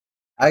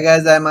Hi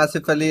guys, I'm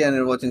Asif Ali and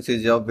you're watching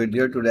CGHOW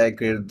video. Today I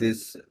created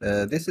this.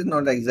 This is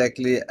not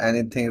exactly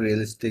anything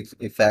realistic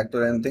effect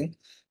or anything,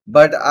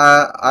 but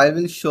I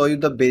will show you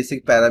the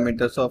basic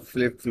parameters of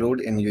flip fluid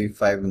in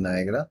UE5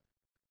 Niagara.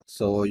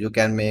 So you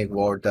can make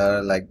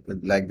water like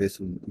this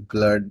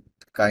blurred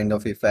kind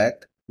of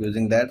effect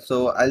using that.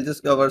 So I'll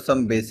just cover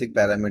some basic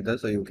parameters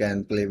so you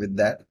can play with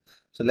that.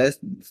 So let's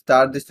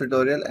start this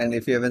tutorial. And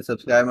if you haven't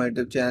subscribed my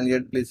YouTube channel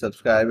yet, please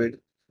subscribe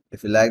it.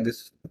 If you like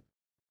this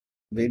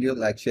video,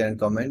 like, share and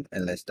comment,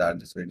 and let's start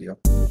this video.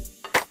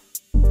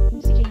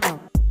 CGHOW.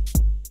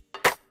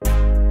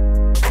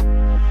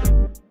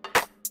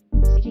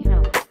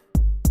 CGHOW.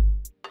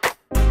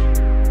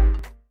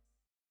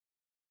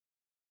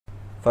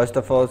 First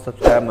of all,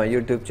 subscribe my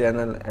YouTube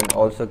channel and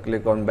also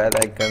click on bell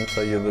icon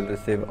so you will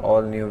receive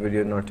all new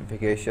video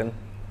notification.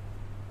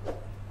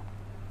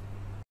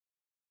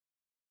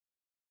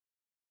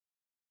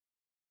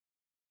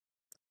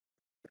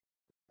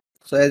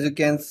 So as you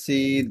can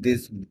see,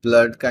 this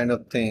blood kind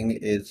of thing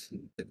is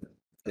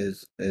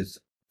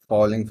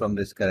falling from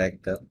this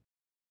character.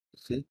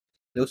 See,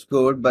 looks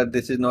good, but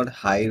this is not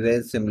high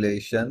res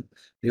simulation.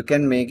 You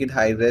can make it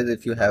high res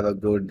if you have a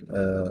good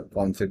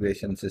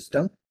configuration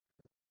system,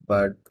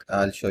 but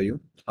I'll show you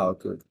how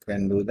to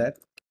can do that.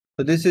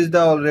 So this is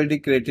the already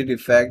created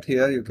effect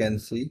here, you can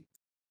see,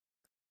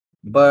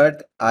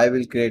 but I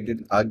will create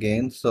it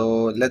again.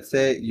 So let's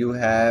say you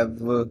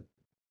have,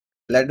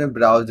 let me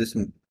browse this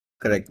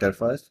character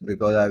first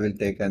because I will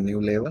take a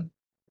new level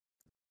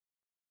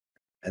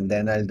and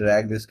then I'll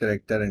drag this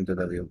character into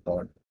the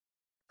viewport.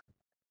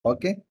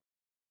 Okay.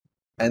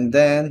 And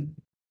then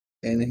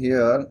in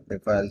here,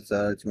 if I'll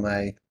search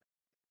my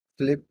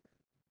flip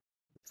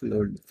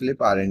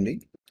flip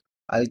R&D,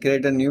 I'll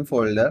create a new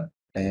folder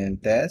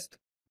and test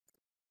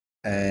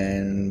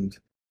and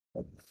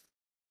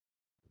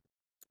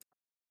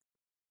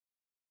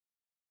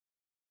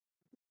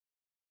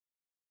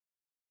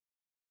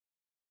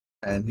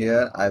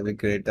here I will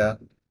create a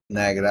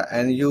Niagara,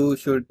 and you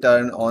should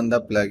turn on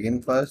the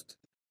plugin first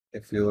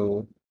if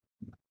you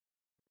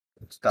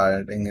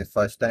starting it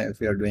first time. If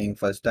you're doing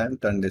first time,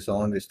 turn this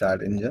on,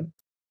 restart engine,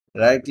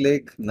 right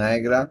click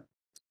Niagara.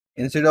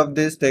 Instead of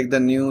this, take the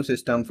new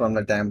system from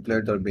the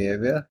template or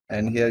behavior,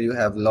 and here you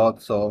have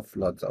lots of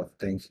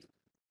things.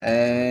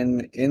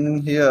 And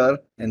in here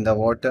in the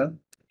water,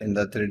 in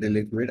the 3D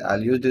liquid,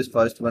 I'll use this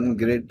first one,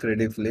 grid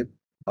 3D flip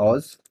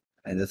house,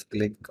 and just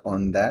click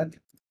on that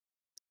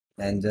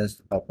and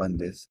just open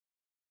this.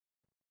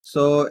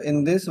 So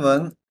in this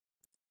one,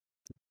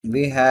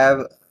 we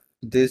have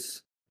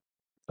this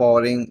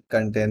pouring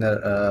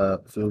container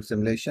fluid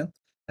simulation,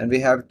 and we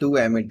have two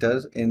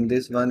emitters. In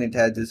this one, it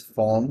has this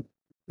form.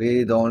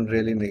 We don't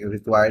really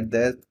require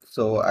that,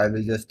 so I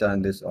will just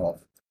turn this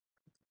off.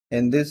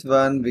 In this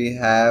one, we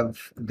have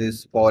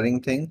this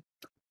pouring thing,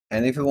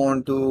 and if you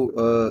want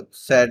to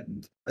set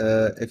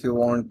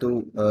the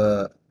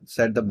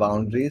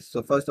boundaries,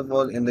 so first of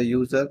all, in the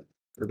user,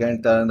 you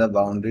can turn the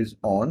boundaries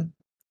on,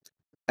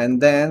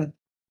 and then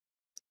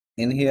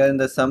in here in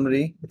the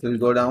summary, it will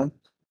go down.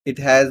 It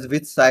has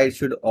which side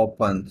should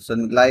open. So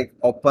like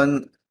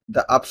open,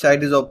 the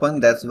upside is open.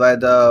 That's why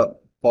the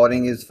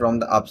pouring is from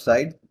the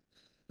upside.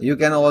 You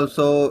can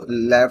also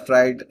left,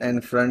 right,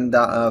 and front,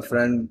 the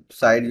front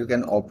side you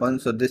can open.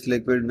 So this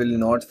liquid will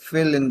not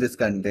fill in this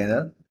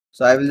container.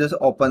 So I will just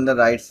open the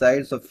right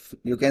side. So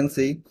you can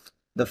see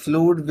the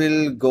fluid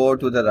will go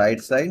to the right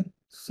side.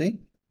 See,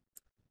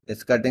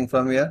 it's cutting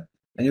from here,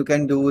 and you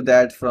can do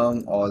that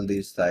from all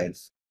these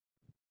sides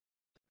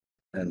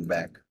and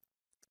back.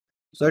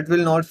 So it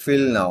will not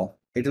fill now.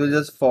 It will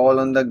just fall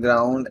on the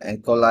ground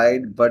and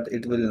collide, but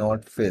it will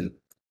not fill.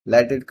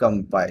 Let it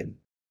compile.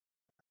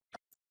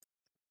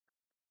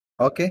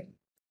 Okay.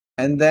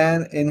 And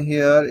then in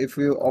here, if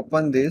you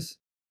open this,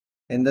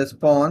 in the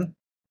spawn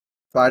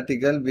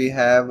particle, we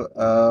have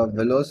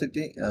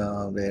velocity.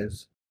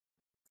 Where's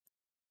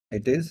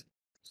it is?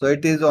 So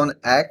it is on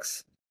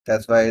X.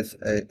 That's why it's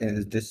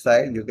this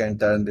side. You can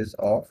turn this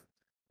off.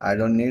 I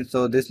don't need.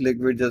 So this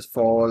liquid just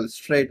falls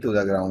straight to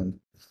the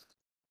ground.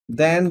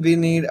 Then we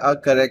need a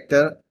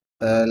character,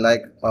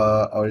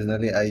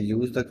 originally I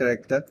used the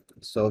character.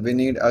 So we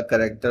need a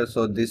character,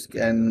 so this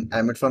can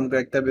emit from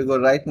character, because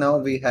right now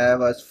we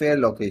have a sphere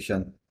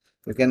location.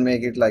 You can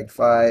make it like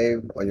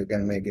 5 or you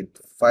can make it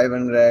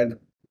 500,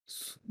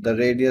 the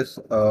radius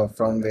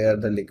from where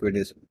the liquid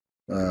is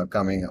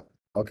coming up.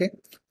 Okay,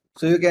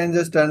 so you can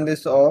just turn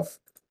this off,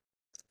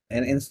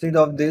 and instead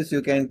of this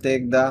you can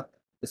take the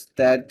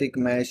static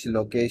mesh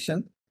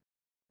location,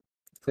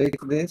 fix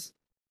this,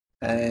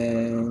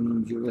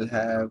 and you will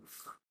have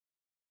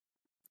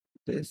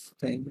this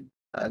thing.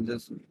 I'll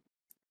just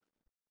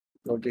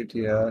put it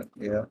here,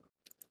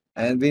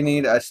 and we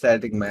need a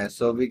static mesh.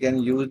 So we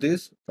can use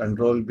this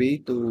Control B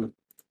to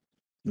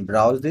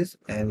browse this,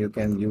 and you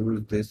can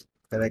use this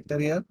character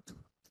here.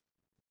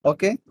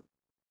 Okay,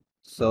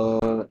 so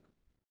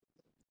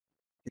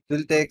it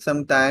will take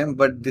some time,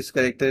 but this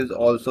character is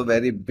also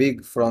very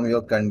big from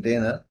your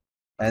container,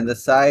 and the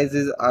size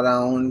is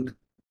around,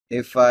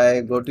 if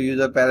I go to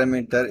user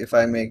parameter, if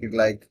I make it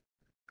like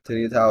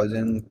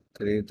 3000,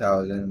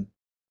 3000,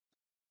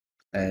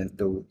 and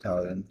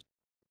 2000.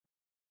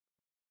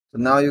 So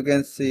now you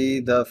can see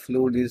the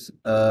fluid is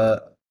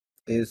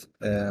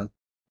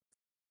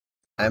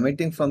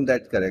emitting from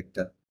that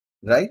character,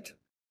 right?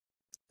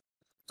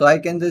 So I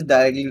can just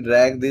directly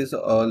drag this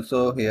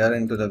also here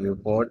into the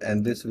viewport,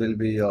 and this will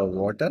be your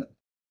water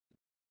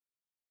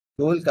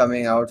tool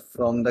coming out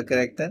from the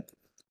character.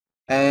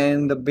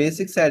 And the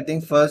basic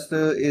setting first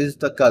is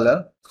the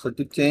color. So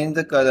to change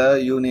the color,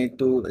 you need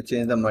to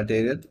change the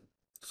material.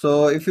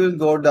 So if you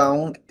go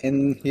down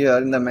in here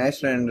in the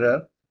mesh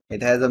renderer,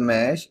 it has a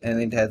mesh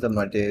and it has a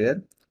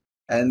material,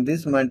 and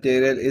this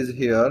material is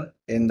here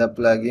in the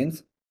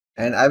plugins.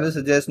 And I will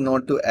suggest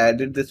not to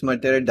edit this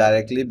material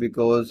directly,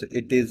 because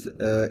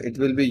it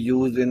will be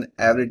used in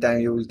every time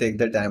you will take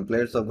the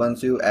template. So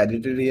once you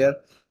edit it here,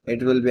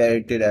 it will be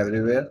edited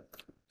everywhere.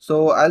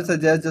 So I'll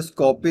suggest just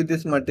copy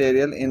this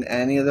material in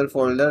any other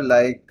folder,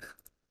 like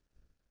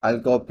I'll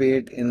copy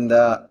it in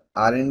the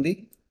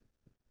R&D,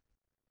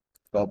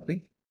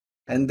 copy,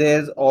 and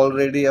there's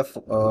already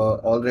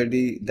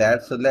already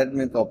that. So let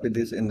me copy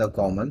this in the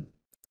common,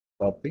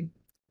 copy.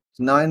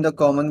 So now in the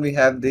common we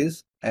have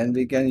this, and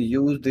we can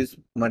use this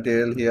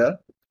material here,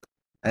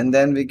 and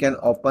then we can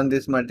open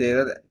this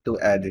material to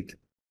add it.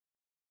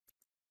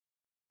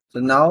 So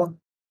now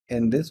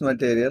in this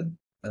material,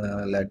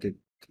 let it,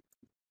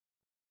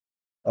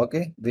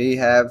 okay, we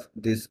have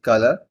this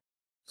color.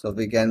 So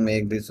we can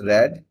make this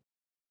red,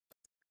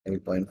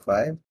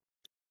 8.5,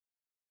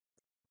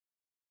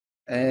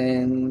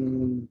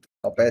 and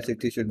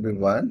opacity should be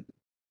 1.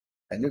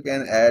 And you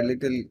can add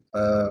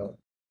little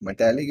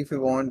metallic if you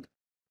want.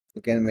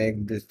 You can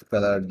make this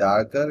color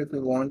darker if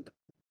you want.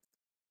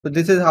 So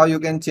this is how you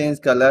can change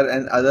color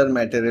and other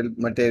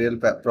material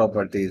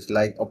properties,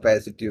 like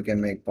opacity you can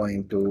make zero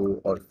point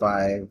 0.2 or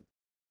 5,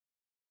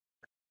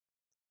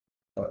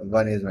 or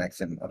 1 is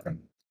maximum. Okay.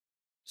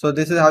 So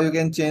this is how you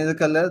can change the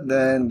color.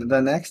 Then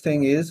the next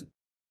thing is,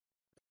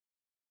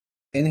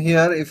 in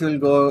here if you'll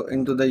go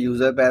into the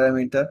user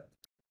parameter,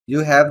 you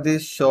have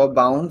this show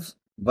bounds.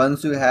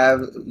 Once you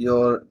have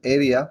your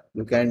area,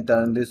 you can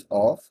turn this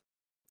off.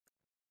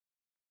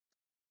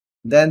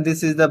 Then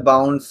this is the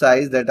bound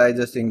size that I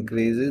just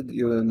increased,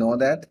 you will know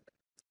that.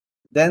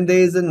 Then there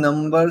is a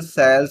number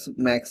cells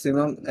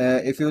maximum.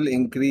 If you will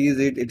increase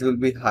it, it will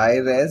be high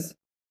res,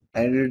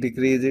 and you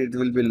decrease it, it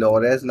will be low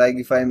res. Like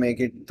if I make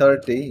it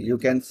 30, you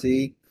can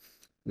see,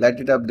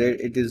 let it update,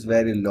 it is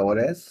very low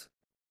res.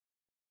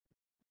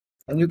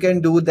 And you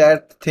can do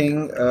that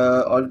thing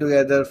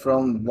altogether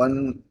from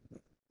one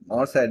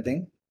more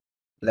setting.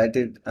 Let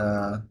it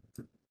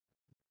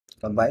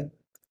combine.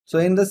 So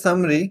in the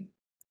summary,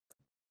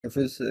 if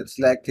you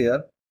select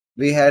here,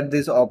 we had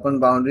these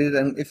open boundaries,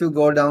 and if you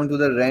go down to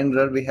the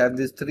renderer, we have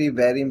these three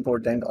very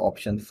important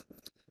options.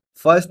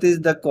 First is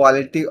the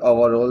quality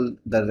overall,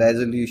 the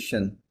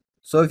resolution.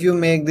 So if you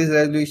make this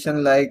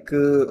resolution like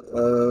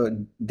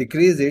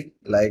decrease it,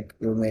 like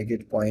you make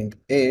it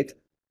 0.8,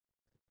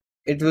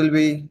 it will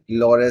be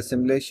low res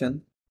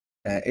simulation,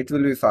 it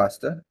will be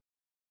faster.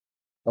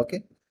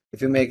 Okay,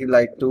 if you make it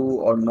like 2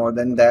 or more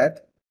than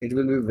that, it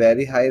will be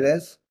very high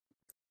res.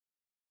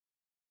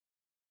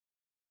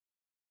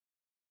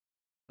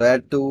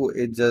 That 2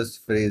 is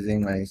just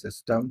freezing my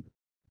system,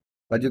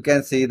 but you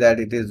can see that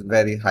it is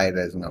very high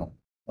res now.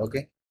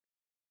 Okay,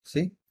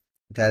 see,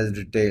 it has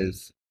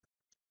details.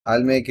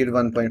 I'll make it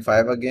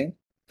 1.5 again.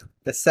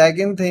 The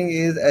second thing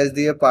is, as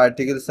the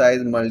particle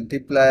size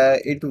multiplier,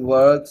 it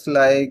works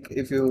like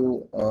if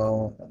you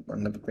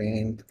open the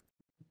paint,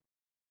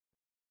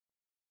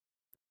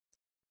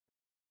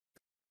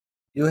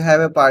 you have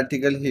a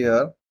particle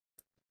here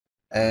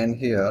and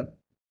here.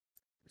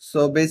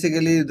 So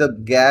basically the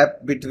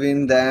gap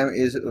between them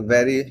is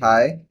very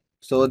high,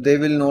 so they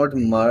will not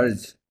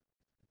merge.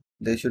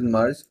 They should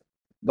merge.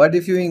 But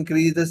if you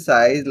increase the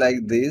size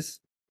like this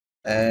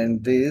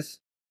and this,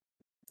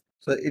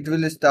 so it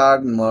will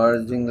start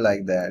merging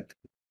like that.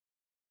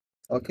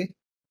 Okay.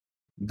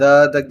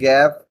 The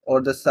gap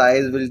or the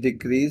size will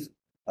decrease.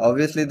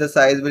 Obviously the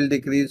size will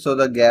decrease, so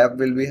the gap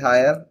will be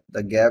higher.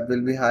 The gap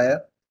will be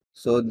higher.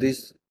 So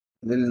this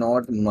will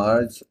not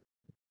merge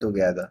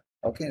together.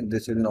 Okay,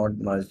 this will not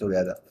merge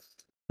together.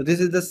 So this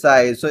is the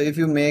size. So if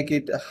you make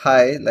it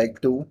high like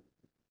 2,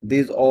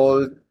 these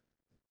all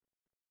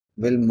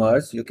will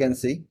merge. You can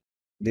see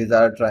these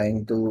are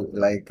trying to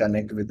like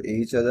connect with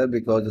each other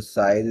because the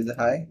size is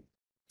high.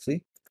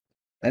 See?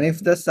 And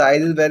if the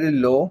size is very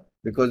low,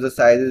 because the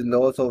size is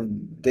low, so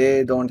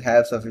they don't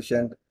have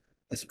sufficient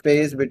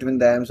space between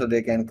them so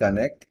they can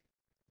connect.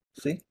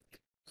 See?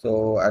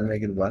 So I'll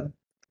make it 1.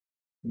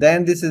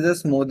 Then this is a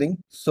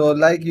smoothing. So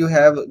like you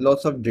have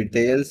lots of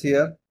details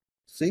here.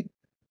 See?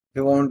 If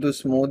you want to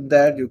smooth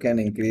that, you can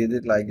increase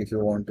it. Like if you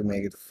want to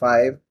make it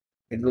 5,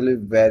 it will be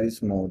very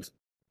smooth.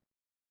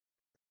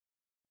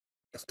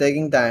 It's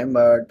taking time,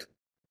 but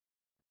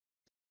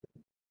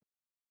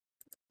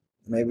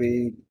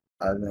maybe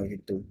I'll make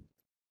it 2.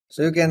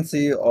 So you can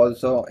see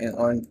also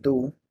on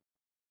 2,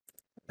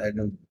 I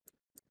don't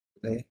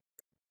play.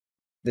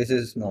 This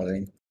is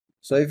smoothing.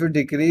 So if you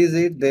decrease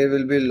it, there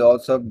will be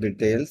lots of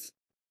details,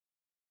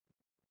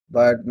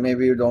 but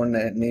maybe you don't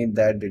need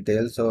that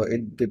detail. So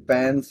it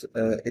depends.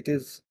 It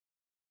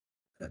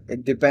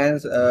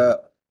depends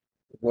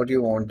what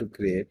you want to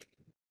create.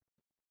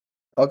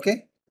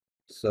 Okay.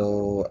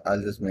 So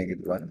I'll just make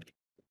it one.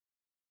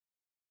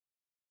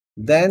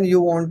 Then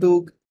you want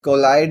to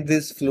collide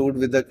this fluid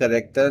with the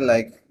character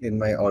like in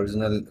my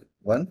original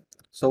one.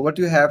 So what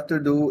you have to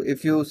do,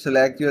 if you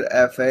select your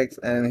fx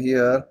and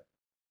here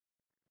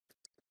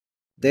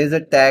there is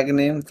a tag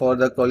name for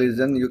the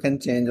collision, you can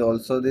change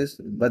also this,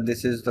 but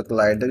this is the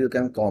collider. You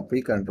can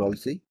copy, Control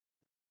C.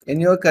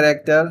 In your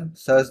character,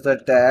 search the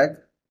tag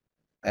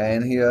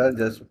and here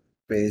just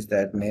paste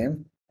that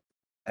name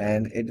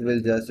and it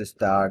will just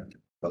start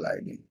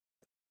colliding.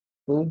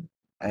 Cool.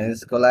 And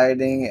it's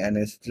colliding and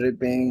it's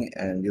stripping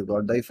and you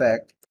got the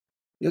effect.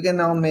 You can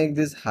now make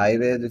this high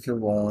res if you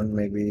want.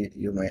 Maybe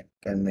you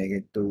can make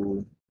it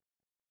to,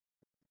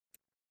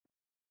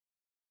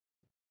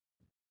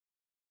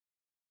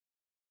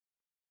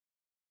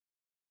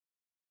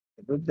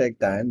 it will take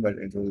time, but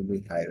it will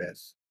be high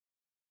res.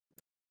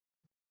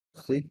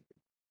 See,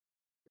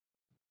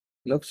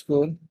 looks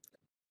cool.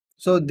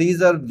 So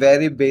these are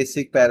very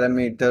basic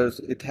parameters.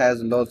 It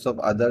has lots of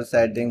other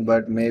setting,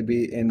 but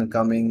maybe in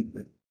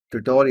coming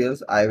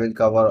tutorials, I will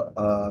cover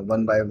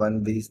one by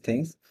one these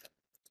things.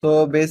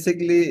 So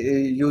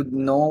basically, you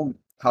know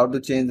how to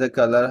change the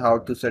color, how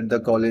to set the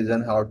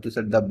collision, how to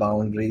set the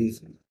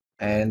boundaries,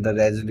 and the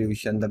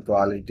resolution, the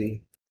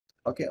quality.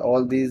 Okay,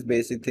 all these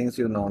basic things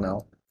you know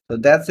now. So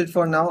that's it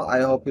for now.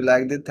 I hope you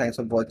liked it. Thanks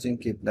for watching.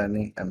 Keep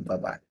learning and bye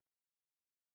bye.